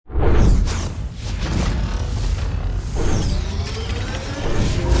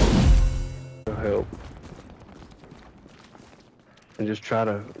and just try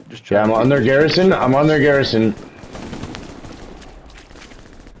to Yeah, I'm on their garrison. I'm on their garrison.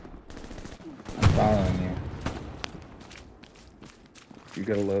 I'm following you. You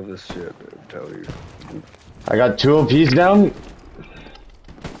gotta love this shit, dude, I tell you. I got 2 OPs down.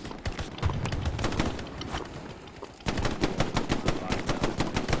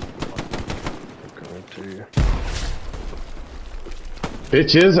 Coming to you.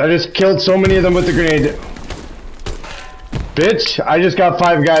 Bitches, I just killed so many of them with the grenade. Bitch, I just got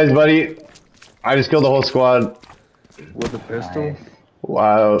 5 guys, buddy. I just killed the whole squad. With a pistol? Nice.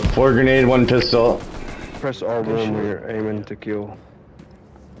 Wow, 4 grenade, 1 pistol. Press R1 when you're aiming to kill.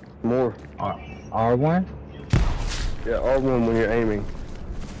 More. R1? Yeah, R1 when you're aiming.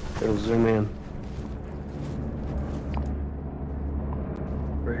 It'll zoom in.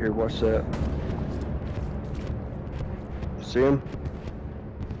 Right here, watch that. See him?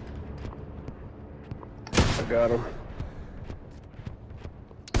 I got him.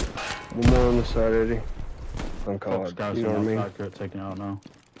 One more on the side, Eddie. On COD, you know what I mean? Taking out now.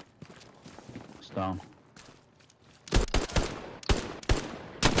 It's down.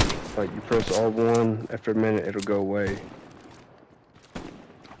 Like, you press R1, after a minute it'll go away.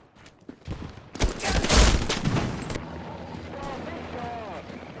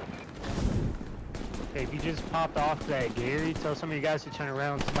 Hey, if you just popped off that Gary, tell some of you guys to turn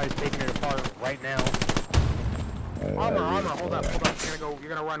around. Somebody's taking it apart right now. Armor, hold up. You're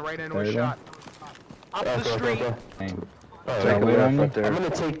gonna run right into a shot. Up the street. Take a left right there. I'm gonna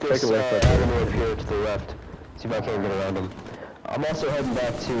take this avenue up here to the left. See if I can't get around him. I'm also heading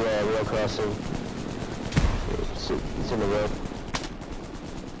back to rail crossing. It's in the road.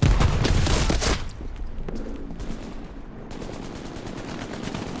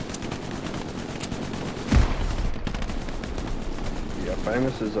 Yeah,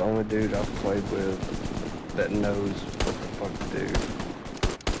 Famous is the only dude I've played with that knows what the fuck to do.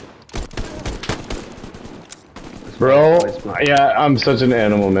 Bro, yeah, I'm such an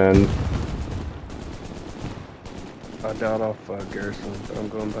animal, man. I dialed off Garrison, but I'm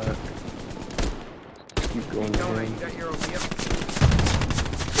going back. Keep going down. You got your OP up.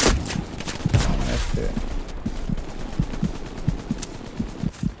 That's it.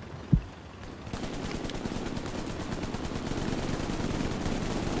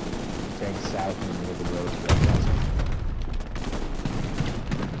 Staying south in the middle of the road.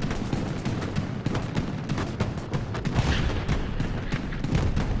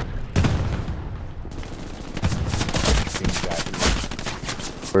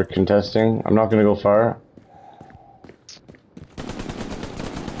 We're contesting. I'm not gonna go far.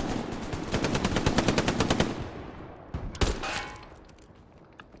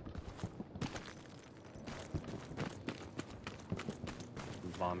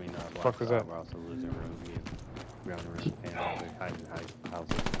 Bombing fuck was that? We're also losing room. Ground room and hiding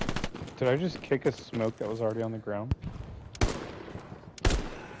houses. Did I just kick a smoke that was already on the ground?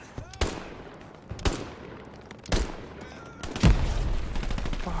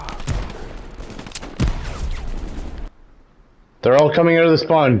 They're all coming out of the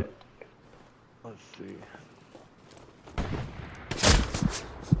spawn. Let's see.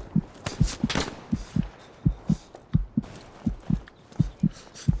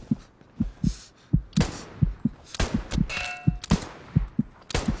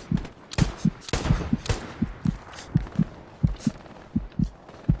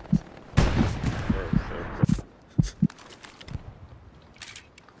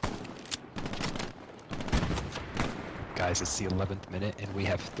 Guys, it's the 11th minute and we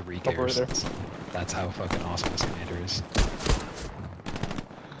have 3 garrisons. That's how fucking awesome this commander is.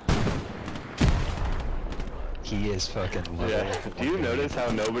 He is fucking level. Yeah. Do you notice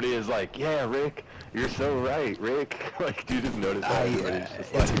how nobody is like, yeah, Rick, you're so right, Rick? Like, do you just notice how everybody's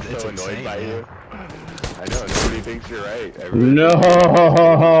just like so annoyed insane, by you? I know, nobody thinks you're right.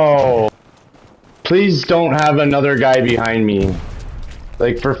 No! Please don't have another guy behind me.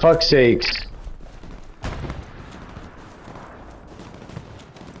 Like, for fuck's sakes.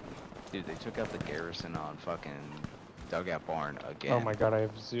 Dude, they took out the garrison on fucking Dugout Barn again. Oh my god, I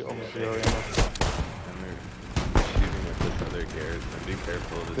have almost zero ammo. And they're shooting at this other garrison. Be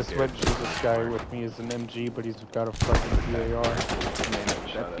careful of this This wedge is this guy with me is an MG, but he's got a fucking PAR.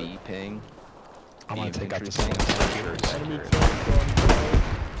 That B ping. I'm gonna take out the thing.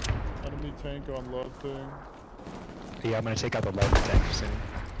 Enemy tank on load thing. Yeah, I'm gonna take out the lead tank soon.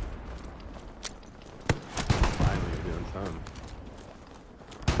 Finally, you're doing something.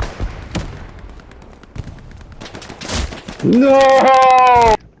 No!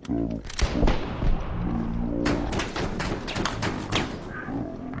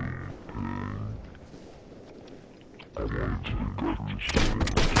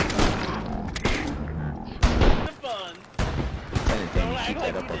 you keep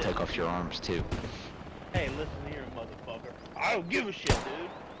that up, I'll take off your arms too. Hey, listen here, motherfucker. I don't give a shit, dude.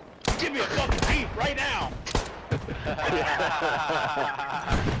 Give me a fucking beat right now.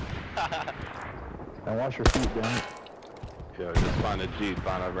 Now watch your feet, Dan. Yo, just find a Jeep,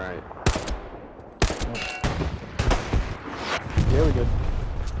 find a right. There we go.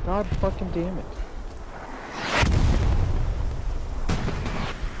 God fucking damn it.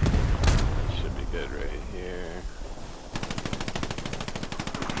 That should be good right here.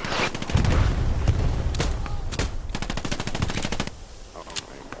 Oh my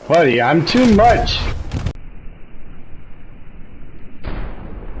god. Buddy, I'm too much.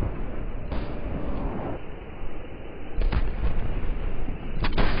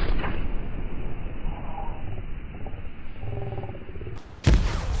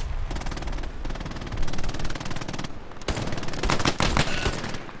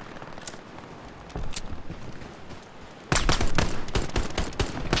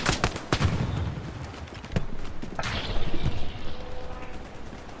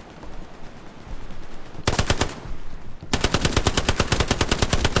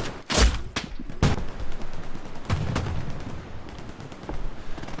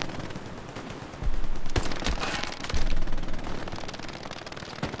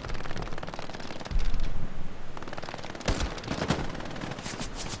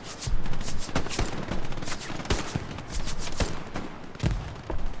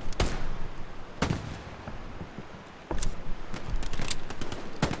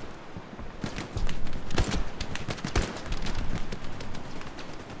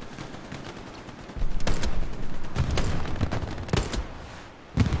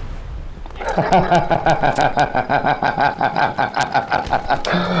 Here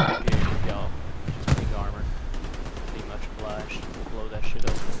you go. Just big armor. Pretty much flash. Blow that shit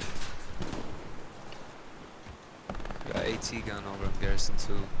up. Got AT gun over on Garrison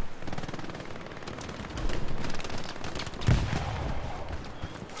too.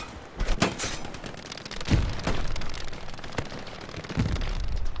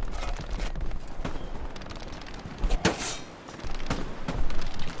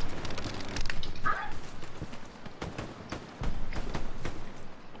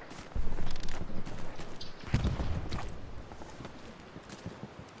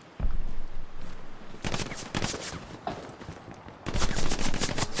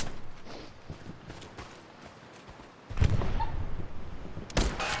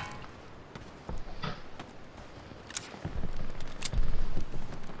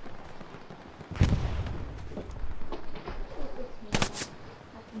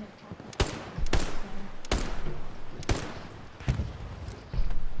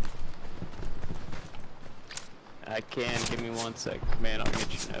 I can. Give me 1 sec, man. I'll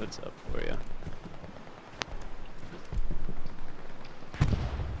get your notes up for you.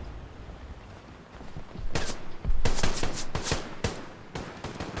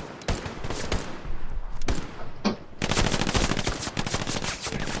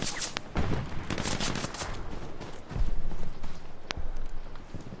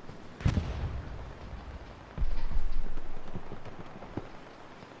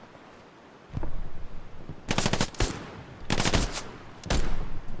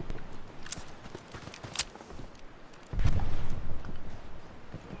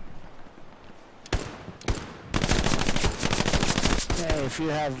 If you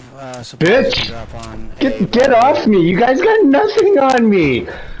have Bitch! drop on Get off me! You guys got nothing on me!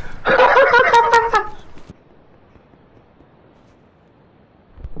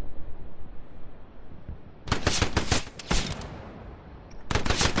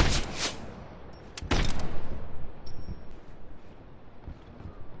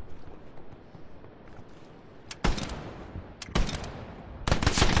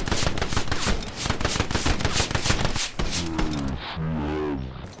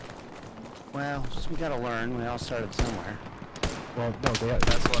 Well, we gotta learn. We all started somewhere. Well, no,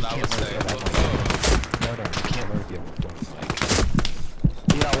 That's what I was saying. No, you can't learn if you don't fight.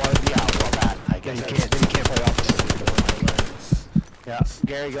 Well, that, I guess. You can't play opposite. Yeah,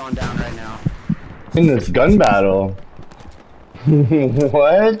 Gary going down right now. In this gun battle.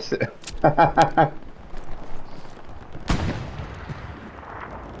 What?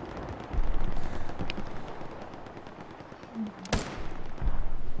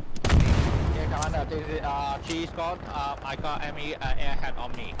 Cheese got, I got enemy airhead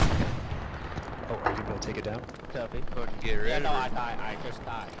on me. Oh, are you gonna take it down? Copy. Get rid Yeah, of no, it. I died. I just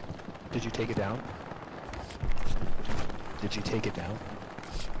died. Did you take it down? Did you take it down?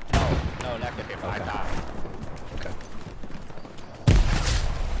 No, negative. I Okay. died. Okay.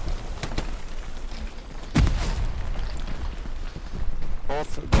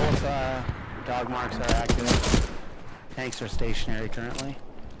 Both dog marks are active. Tanks are stationary currently.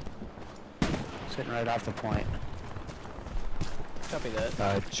 Sitting right off the point. Copy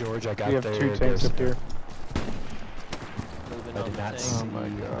that. George, I got We have their 2 tanks up here. Moving I on did the not tank. see. Oh my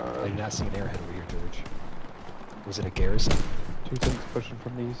god. I did not see an airhead over here, George. Was it a garrison? 2 tanks pushing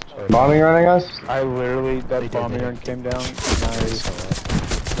from the east. Bombing running us? I literally, They that did, bombing they run did. came down, and I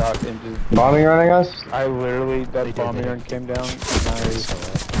got into... Bombing running us? I literally, They that did, bombing they run did. came down, and I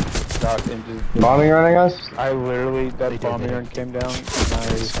got into... Bombing running us? I literally, They that did, bombing they run did. came down, and I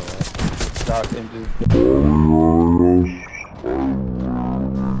got into...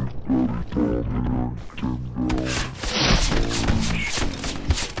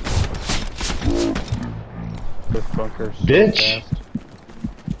 This bunker so Bitch. fast.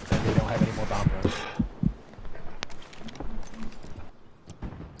 Then they don't have any more bomb runs.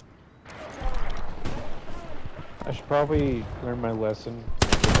 I should probably learn my lesson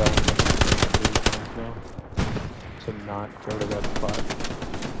to not go to that spot.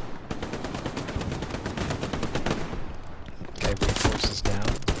 Okay, reinforces down.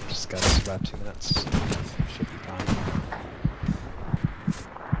 Just got us about 2 minutes. Should be fine.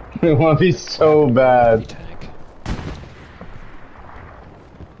 It want to be so bad. Tank.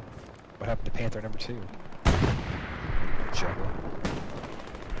 What happened to Panther number 2? Juggle.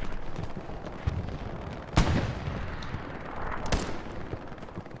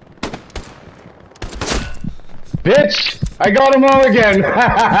 Bitch! I got them all again!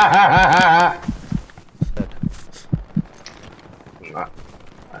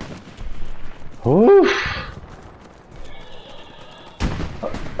 Oof.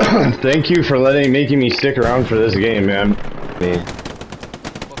 Thank you for making me stick around for this game, man. Fucking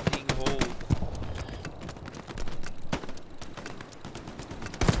hold.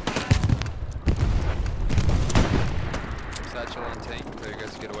 Satchel on tank, so you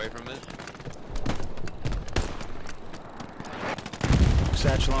guys get away from it.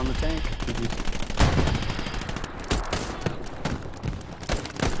 Satchel on the tank.